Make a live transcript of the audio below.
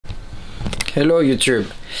Hello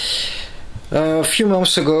YouTube. A few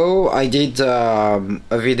months ago I did a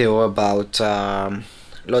video about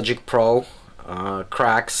Logic Pro,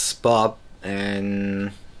 cracks, pop,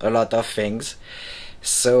 and a lot of things.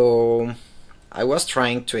 So I was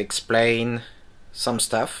trying to explain some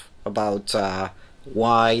stuff about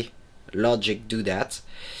why Logic do that,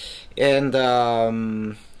 and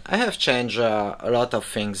I have changed a lot of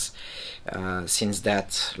things since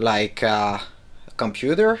that, like a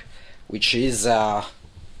computer, which is a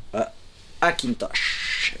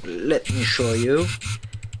Hackintosh. Let me show you.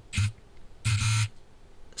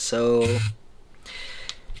 So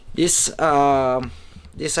this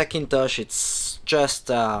Hackintosh, it's just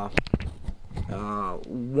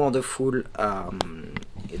wonderful.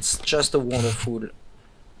 It's just a wonderful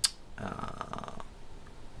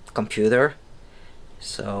computer.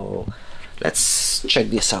 So let's check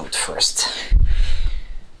this out first.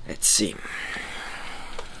 Let's see.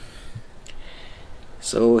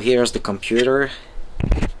 So here's the computer.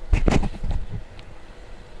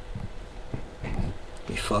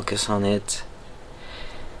 We focus on it.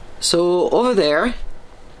 So over there,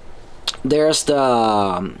 there's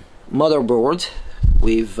the motherboard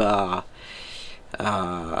with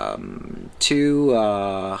two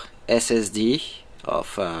SSD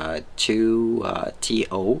of 2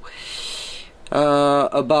 TO.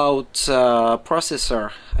 About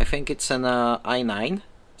processor, I think it's an i9.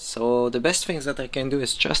 So the best things that I can do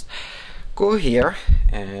is just go here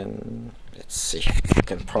and let's see, I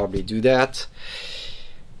can probably do that.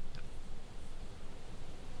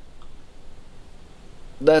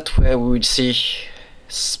 That way we will see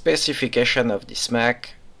specification of this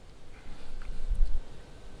Mac.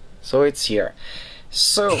 So it's here.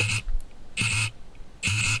 So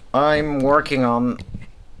I'm working on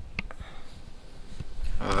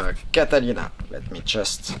Catalina. Let me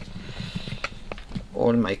just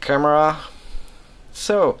hold my camera.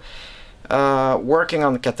 So working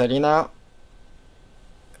on Catalina,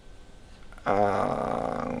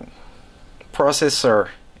 processor,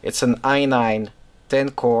 it's an i9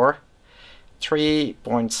 10 core,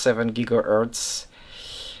 3.7 gigahertz.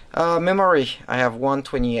 Memory, I have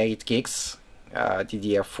 128 gigs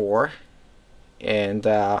DDR4, and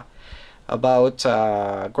about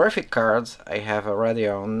graphic cards, I have a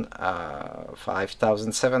Radeon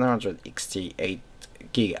 5700 XT8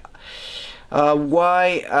 giga.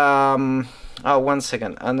 Why? One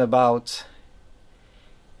second. And about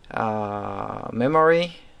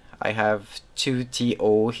memory, I have 2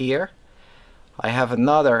 TO here. I have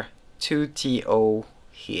another 2 TO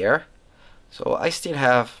here. So I still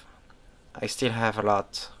have a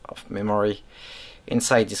lot of memory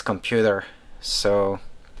inside this computer. So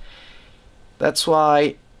that's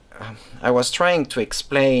why I was trying to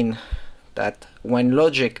explain that when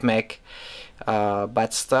Logic make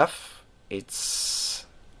bad stuff, it's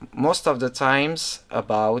most of the times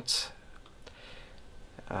about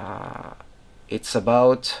the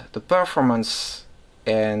performance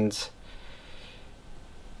and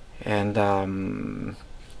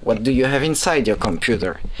what do you have inside your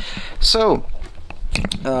computer. So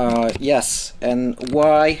yes, and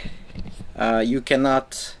why you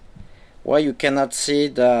cannot see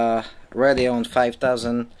the Radeon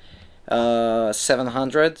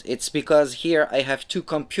 5700. It's because here I have two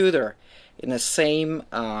computers in the same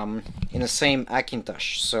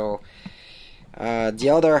Hackintosh. So the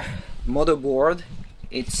other motherboard,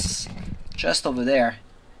 it's just over there,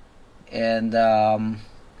 and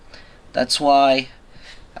that's why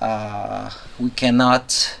we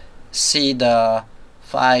cannot see the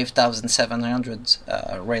 5700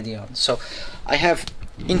 Radeon. So I have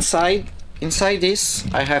inside this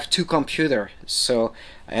I have two computers. So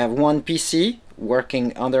I have one PC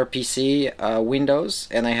working under PC Windows,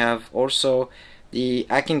 and I have also the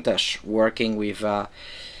Hackintosh working with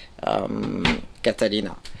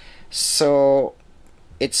Catalina. So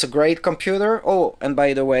it's a great computer. Oh, and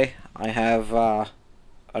by the way, I have a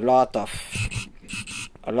lot of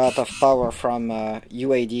power from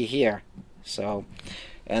UAD here. So,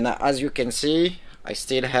 and as you can see, I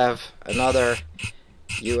still have another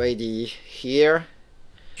UAD here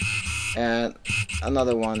and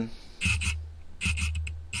another one.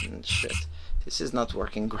 Shit, this is not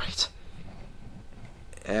working great.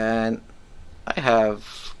 And I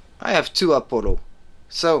have two Apollo.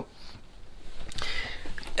 So,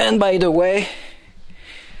 and by the way,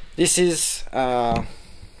 this is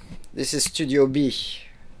Studio B,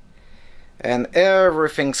 and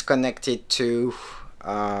everything's connected to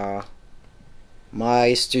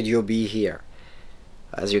my Studio B here,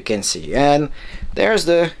 as you can see. And there's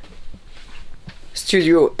the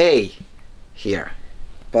Studio A here,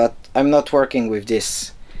 but I'm not working with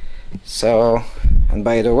this So, and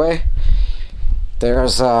by the way,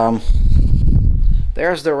 there's the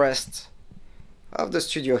rest of the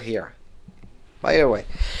studio here. By the way,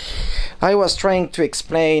 I was trying to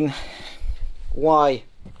explain why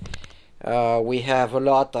we have a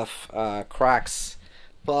lot of cracks,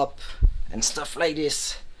 pop, and stuff like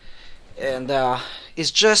this, and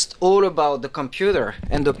it's just all about the computer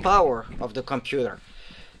and the power of the computer.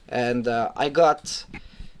 And I got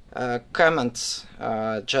comments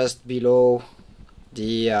just below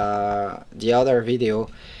the other video,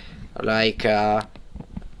 like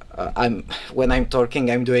when I'm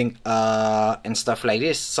talking, I'm doing and stuff like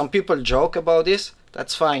this. Some people joke about this.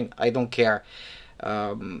 That's fine. I don't care.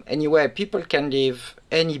 Anyway, people can leave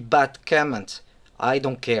any bad comment. I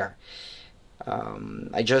don't care.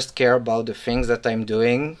 I just care about the things that I'm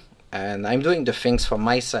doing, and I'm doing the things for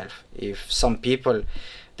myself. If some people,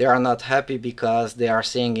 they are not happy because they are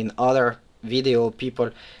seeing in other video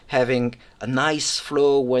people having a nice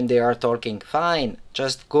flow when they are talking, fine,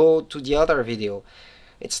 just go to the other video.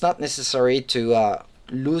 It's not necessary to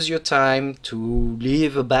lose your time to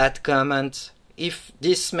leave a bad comment. If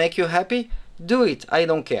this make you happy, do it. I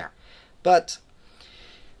don't care. But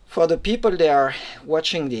for the people that are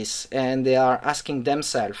watching this and they are asking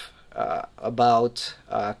themselves about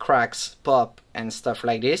cracks, pop, and stuff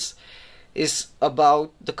like this, is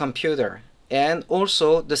about the computer and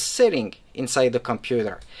also the setting inside the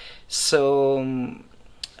computer. So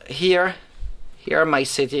here my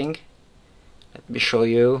setting. Let me show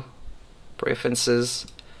you preferences,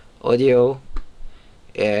 audio,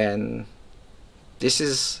 and this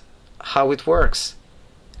is how it works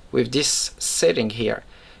with this setting here.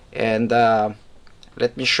 And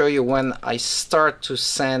let me show you when I start to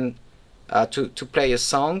send to play a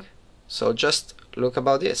song. So just look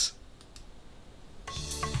about this.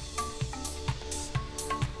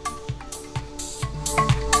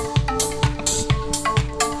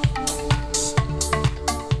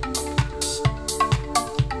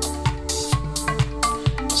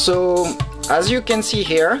 So as you can see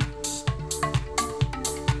here,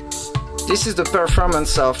 this is the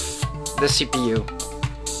performance of the CPU.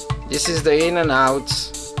 This is the in and out.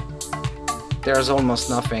 There's almost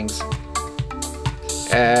nothing.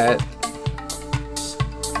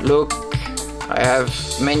 Look, I have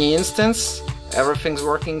many instances. Everything's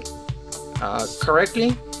working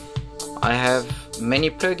correctly. I have many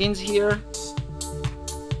plugins here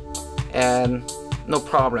and no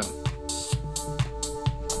problem.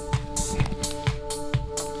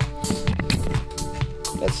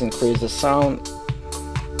 Let's increase the sound.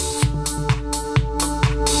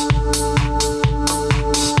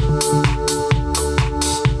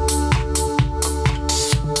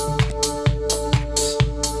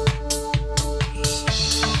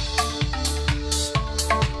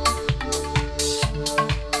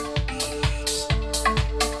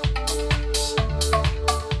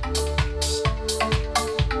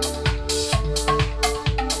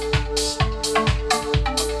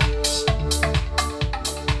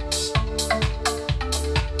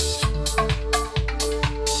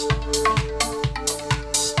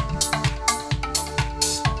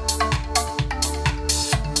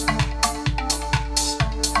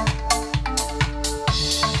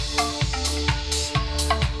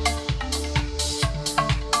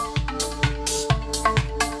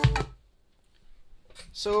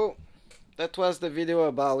 So that was the video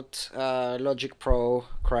about Logic Pro,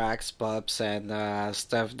 cracks, pops, and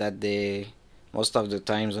stuff that they most of the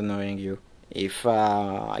times annoying you. If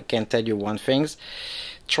I can tell you one thing,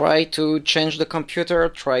 try to change the computer,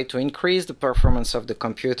 try to increase the performance of the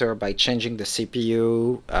computer by changing the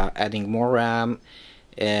CPU, adding more RAM,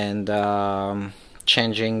 and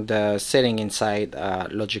changing the setting inside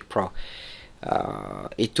Logic Pro.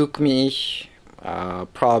 It took me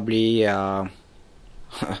probably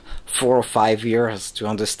 4 or 5 years to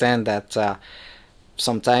understand that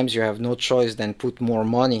sometimes you have no choice than put more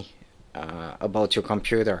money about your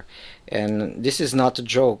computer. And this is not a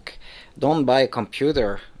joke. Don't buy a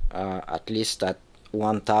computer at least at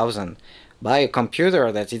 1,000. Buy a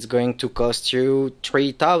computer that is going to cost you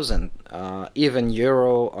 3,000, even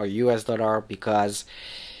euro or US dollar, because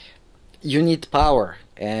you need power,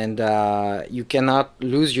 and you cannot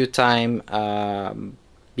lose your time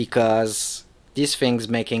because these things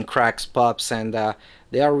making cracks, pops, and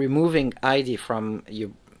they are removing ID from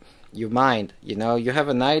your mind. You know, you have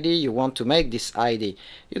an ID, you want to make this ID.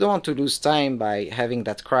 You don't want to lose time by having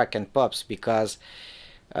that crack and pops, because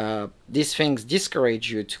these things discourage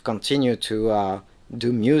you to continue to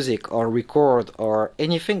do music or record or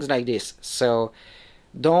anything like this. So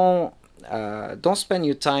don't don't spend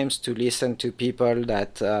your times to listen to people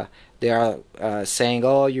that they are saying,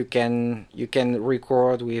 oh, you can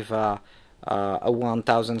record with a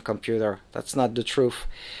 1000 computer. That's not the truth,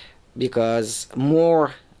 because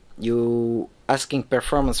more you asking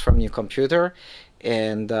performance from your computer,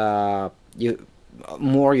 and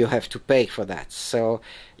more you have to pay for that. So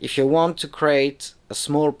if you want to create a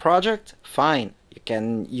small project, fine, you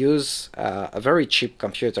can use a very cheap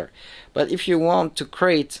computer. But if you want to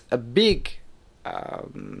create a big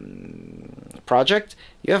project,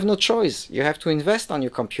 you have no choice. You have to invest on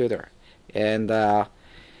your computer, and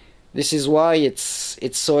this is why it's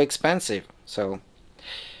so expensive. So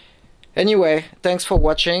anyway, thanks for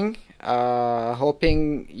watching.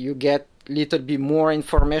 Hoping you get a little bit more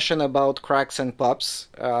information about cracks and pops.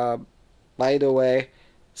 By the way,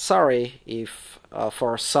 sorry if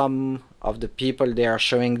for some of the people they are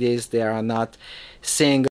showing this, they are not seeing